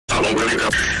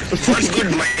What's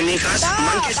good, my niggas?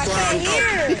 Monkey Squad on top.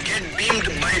 Get beamed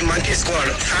by Monkey Squad.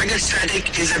 Faggot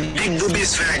Static is a big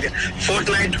boobies fag.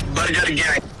 Fortnite Burger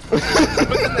Gang.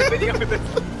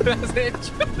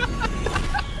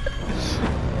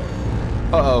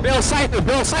 Uh-oh. Bill Cipher!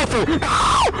 Bill Cipher!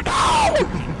 No! No!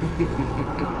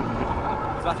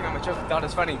 He's laughing at my joke. Thought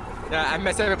it's funny. Yeah, I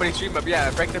messed everybody's stream up.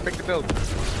 Yeah, break the build.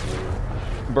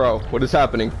 Bro, what is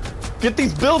happening? Get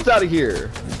these builds out of here!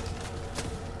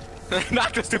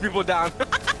 Knock those two people down.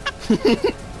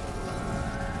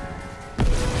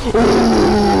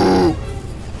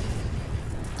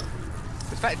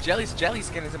 This fat jelly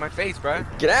skin is in my face, bro.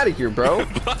 Get out of here, bro!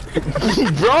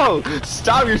 Bro,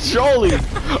 stop your trolling!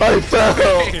 I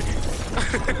fell!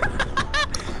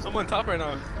 I'm on top right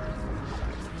now.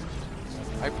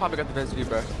 I probably got the best view,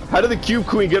 bro. How did the Cube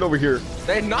Queen get over here?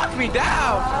 They knocked me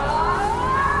down!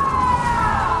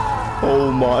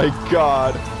 Oh my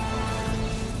god.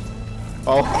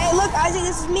 Oh. Hey, look, Isaac,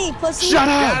 this is me, pussy. Shut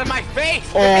Get up! out of my face!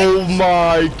 Oh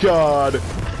my god.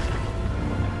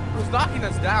 Who's knocking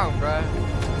us down, bro?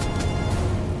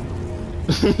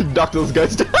 Knock those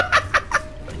guys down.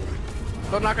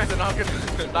 Don't knock us down, knock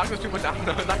those people down.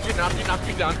 Knock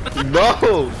me down.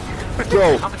 No!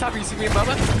 Bro. I'm on top of you, see me and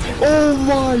Bubba? Oh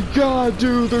my god,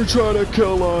 dude, they're trying to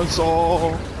kill us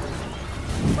all.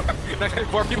 Knock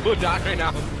 4 people down right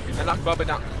now. And knock Bubba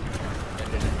down.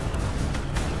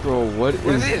 Bro, what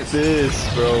is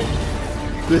this, bro?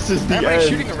 This is the Everybody's end.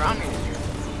 shooting around me.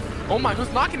 Oh my, who's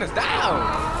knocking us down?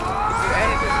 It's the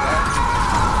end,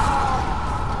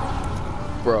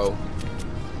 Bro.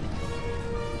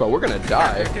 Bro, we're gonna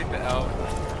die.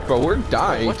 Bro, we're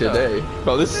dying What the? today.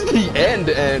 Bro, this is the end.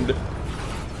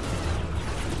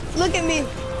 Look at me.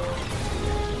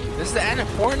 This is the end of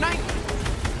Fortnite?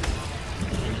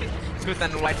 With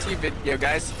an YT video,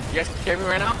 guys. You guys can hear me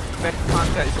right now? Then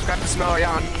content, subscribe to Smell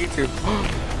Ya on YouTube.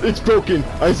 It's broken.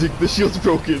 Isaac, the shield's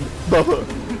broken. Bubba.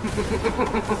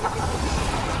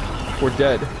 We're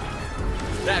dead.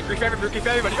 Yeah, grief everybody.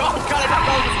 Oh god, I got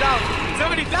all this down.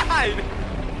 Somebody died!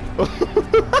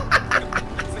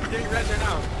 It's getting red right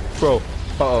now. Bro,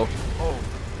 uh-oh. Oh.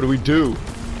 What do we do?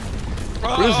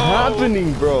 What is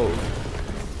happening, bro?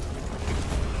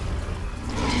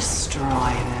 Destroy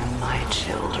them, my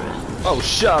children. Oh,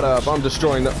 shut up. I'm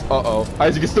destroying the... Uh-oh.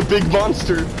 Isaac, it's the big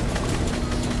monster.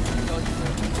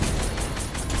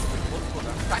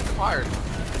 Back to hard.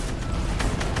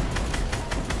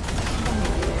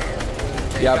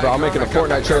 Yeah, bro, I'm making a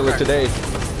Fortnite trailer today.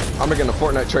 I'm making a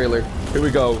Fortnite trailer. Here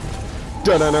we go.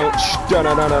 Da-da-no,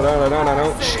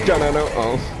 da-da-da-da-da-da-da-da, da-da-no.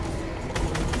 Oh.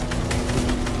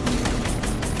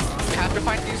 You have to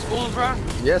fight these fools, bro?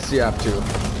 Yes, you have to.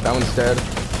 That one's dead.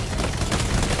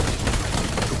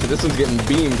 So this one's getting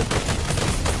beamed.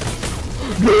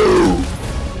 No!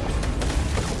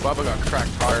 Bubba got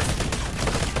cracked hard.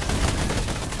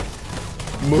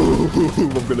 Move!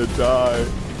 I'm gonna die.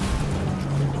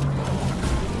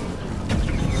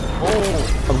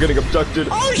 Oh! I'm getting abducted.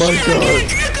 Oh My shit, God. I'm getting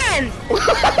taken!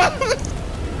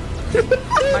 Dude,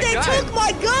 they God. took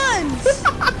my guns!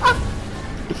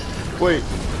 Wait,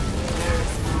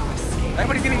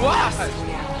 Everybody's getting lost! I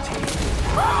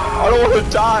don't want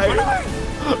to die.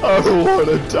 I don't want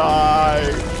to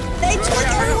die. They took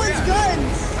everyone's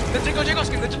guns! The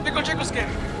Jiggle skin!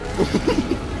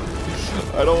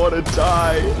 I don't want to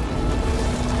die.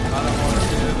 I don't want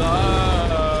to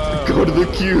die. Go to the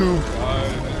cube.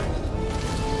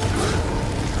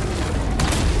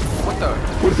 What the?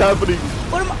 What's happening?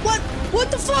 What am I? What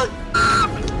the fuck?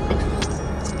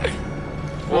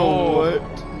 Oh, what?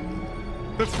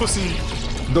 That's pussy.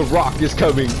 The Rock is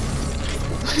coming.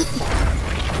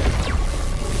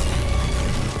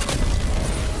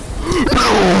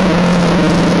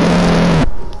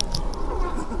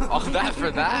 All that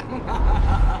for that? You're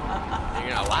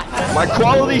gonna laugh at it? My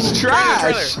quality's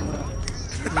trash. You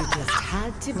just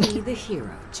had to be the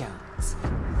hero, Jones.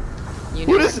 You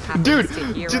What know is, happens dude? to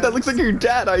Dude, heroes? that looks like your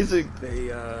dad, Isaac.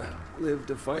 They, live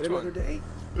to fight another day?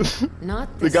 Not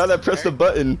The this guy that pressed the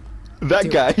button. That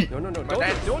guy. No, My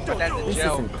dad's in This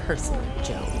jail. isn't personal,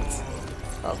 Jones.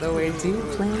 Although I do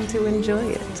plan to enjoy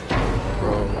it.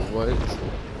 Bro, what?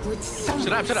 Would someone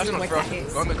Shut up, see bro. what that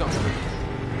is? Go.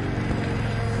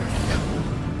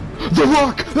 The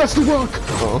Rock! That's the Rock!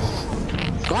 Oh.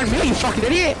 Go on me, you fucking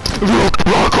idiot!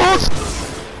 Rock off!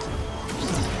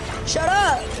 Shut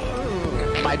up!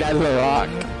 My dad's a rock.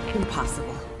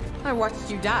 Impossible. I watched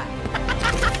you die.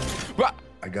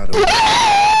 I got him.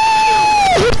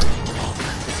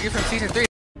 This is from season 3.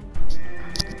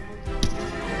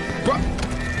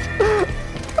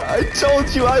 I told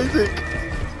you, Isaac!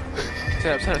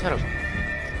 Set up.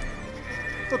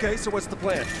 Okay, so what's the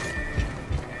plan?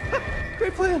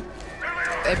 Great plan.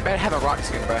 They better have a rock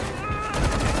skin, bro.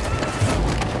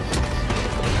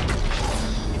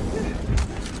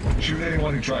 Shoot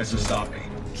anyone who tries to stop me.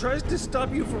 Tries to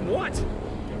stop you from what?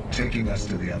 Taking us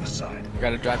to the other side. You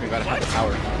gotta drive, you gotta have the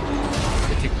power.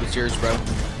 They take what's yours, bro.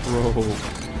 Bro.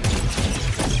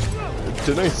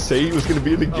 Didn't I say he was gonna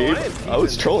be in the game? I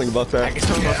was trolling about I that. can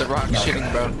tell about the rock shitting,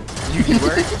 bro. You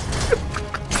were?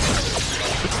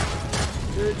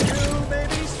 Could you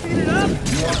maybe speed it up?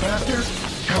 You want faster?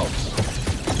 Help.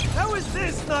 How is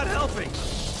this not helping?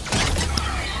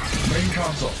 Main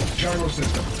console. Gyro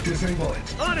system. Disable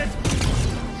it. On it!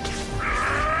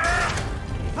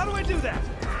 How do I do that?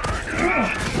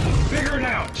 Figure it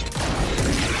out.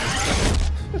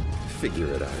 Figure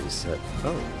it out, he said.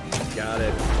 Oh, got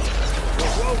it.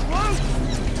 Whoa, whoa,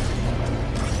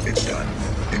 whoa! It's done.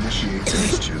 Initiate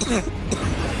phase 2.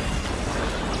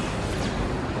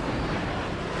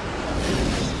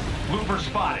 Looper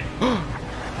spotted.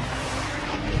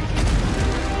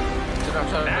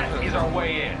 That is our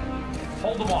way in.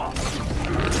 Hold them off.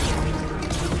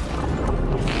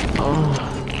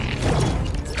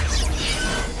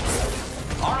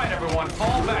 All right, everyone,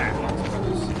 fall back.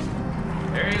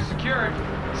 Area secured.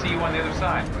 See you on the other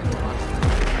side.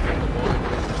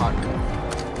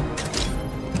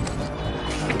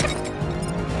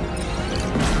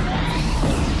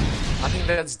 I think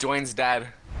that's Dwayne's dad.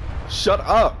 Shut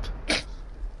up!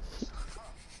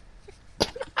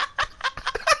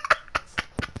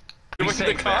 You went to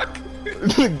the cock?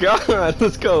 God,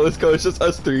 let's go. It's just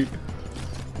us three.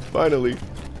 Finally.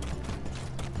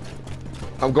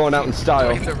 I'm going out in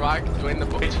style. Dwayne the rock, Dwayne the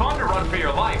boy. It's fun to run for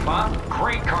your life, huh?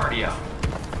 Great cardio.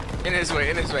 In his way,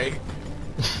 in his way.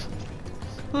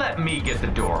 Let me get the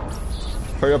door.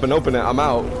 Hurry up and open it. I'm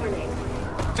out.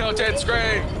 Tilted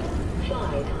screen.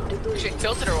 Shit,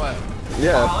 tilted or what?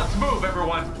 Yeah. Let's move,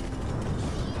 everyone.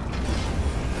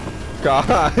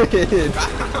 God.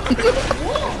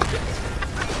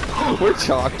 We're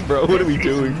chalked, bro. What are we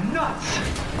doing? Nuts.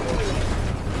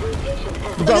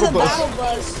 The Look at battle the bus. battle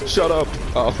bus. Shut up.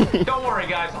 Oh. Don't worry,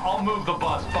 guys. I'll move the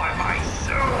bus by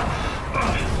myself.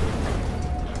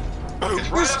 It's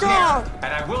We're right strong. up here,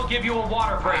 and I will give you a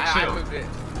water break I soon. moved it.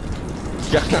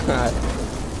 God.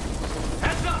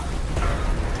 Heads up!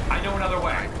 I know another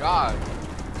way. God.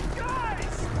 Guys!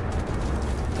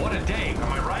 What a day, am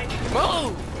I right?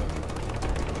 Move!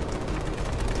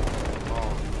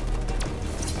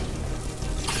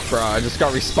 Bro, I just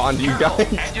got respawned to you Careful,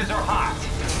 guys. edges are hot.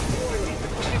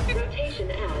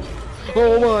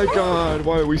 Oh my god,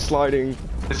 why are we sliding?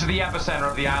 This is the epicenter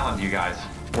of the island, you guys.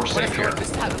 We're What safe if here. this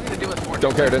has nothing to do with Fortnite?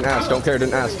 Don't care, didn't ask, don't care,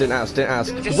 didn't ask, didn't ask, didn't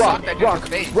ask. Just Rock, suck that dude in Rock, the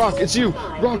face. Rock, it's you!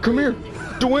 Rock, come here!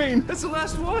 Dwayne! That's the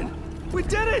last one. We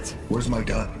did it. Where's my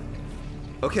gun?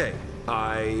 Okay,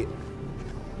 I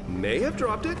may have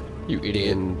dropped it You idiot.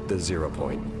 in the 0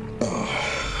 point.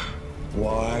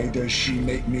 Why does she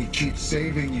make me keep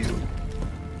saving you?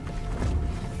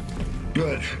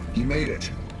 Good. You made it.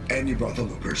 And you brought the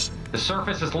loopers. The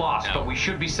surface is lost, but we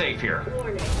should be safe here.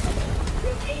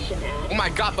 Oh my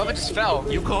god, Bubba just fell.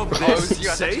 You call Oh, it this was you,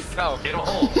 I thought you safe? fell. It'll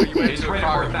hold. You went It's into a rated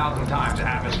car. 4,000 times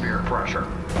atmospheric pressure.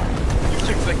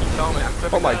 Looks like you fell, man.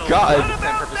 Oh my god!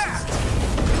 Purposes.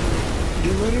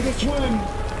 Get ready to swim.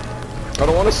 I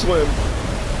don't want to swim.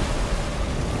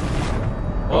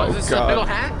 Oh, Oh, is this God. the middle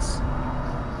hands?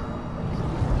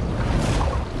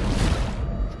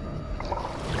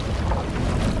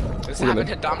 This We're happened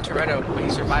gonna- to Dom Toretto, but he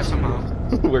survived somehow.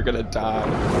 We're gonna die.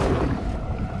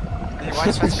 Hey, why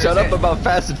is Fast Shut Furious up hit? about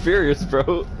Fast and Furious,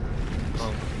 bro.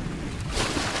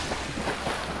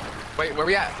 Wait, where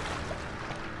we at?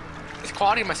 This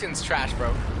quality of my skin's trash,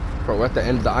 bro. Bro, we're at the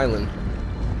end of the island.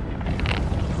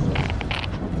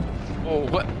 Oh,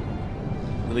 what?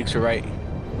 The leaks are right.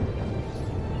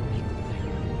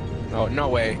 Oh, no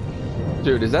way.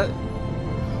 Dude, is that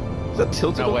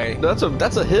tilted? No way. That's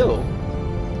a hill.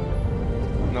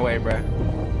 No way, bruh.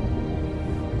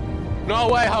 No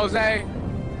way, Jose!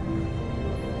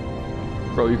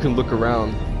 Bro, you can look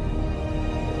around.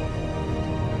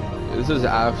 This is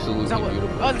absolutely Is that what?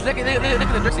 beautiful. Oh, look at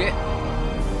the brick. See it?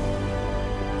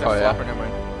 It's a Oh, yeah. flopper, never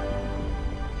mind.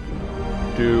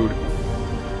 Dude.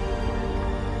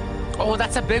 Oh,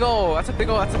 that's a big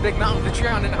mountain to tree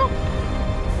on it now.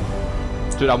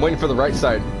 Dude, I'm waiting for the right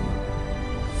side.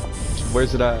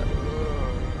 Where's it at?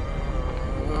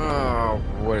 Oh,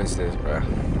 what is this, bruh?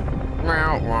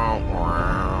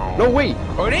 No, wait!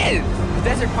 Oh, it is! The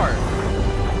desert part.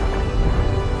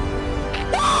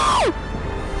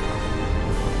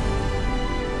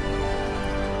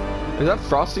 Is that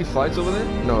Frosty Flights over there?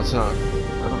 No, it's not.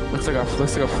 Looks like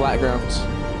a flat grounds.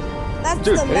 That's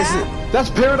Dude, the map. that's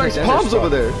Paradise Dennis Palms over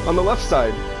spot. there on the left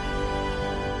side.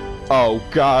 Oh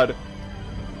god.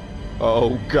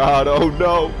 Oh god, oh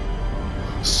no.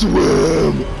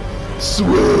 Swim!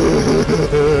 Swim!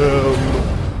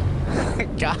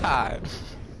 God.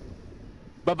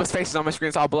 Bubba's face is on my screen.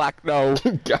 It's all black. No.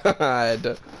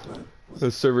 God.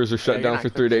 The servers are shut you're down not for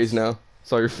 3 days now.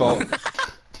 It's all your fault.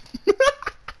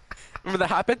 Remember that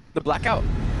happened? The blackout.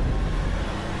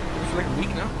 It's like a week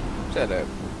now. Shut up.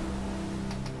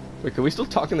 Wait, can we still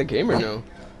talk in the game or no?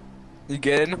 You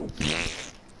get in?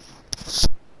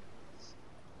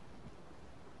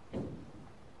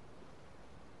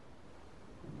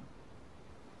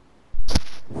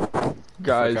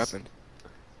 Guys. What happened?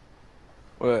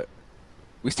 What?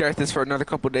 We stare at this for another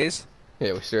couple days?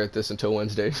 Yeah, we stare at this until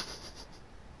Wednesday.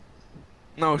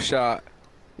 No shot.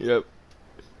 Yep.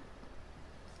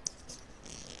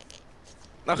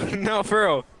 No, no, for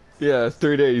real. Yeah,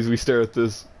 3 days we stare at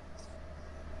this.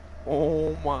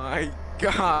 Oh my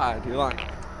god. You're lying.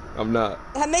 I'm not.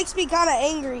 That makes me kind of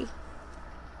angry.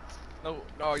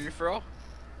 No, you for real?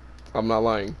 I'm not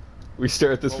lying. We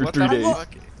stare at this for What 3 the days.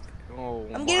 fuck? Oh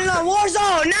I'm my- getting on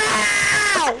Warzone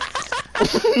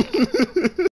now!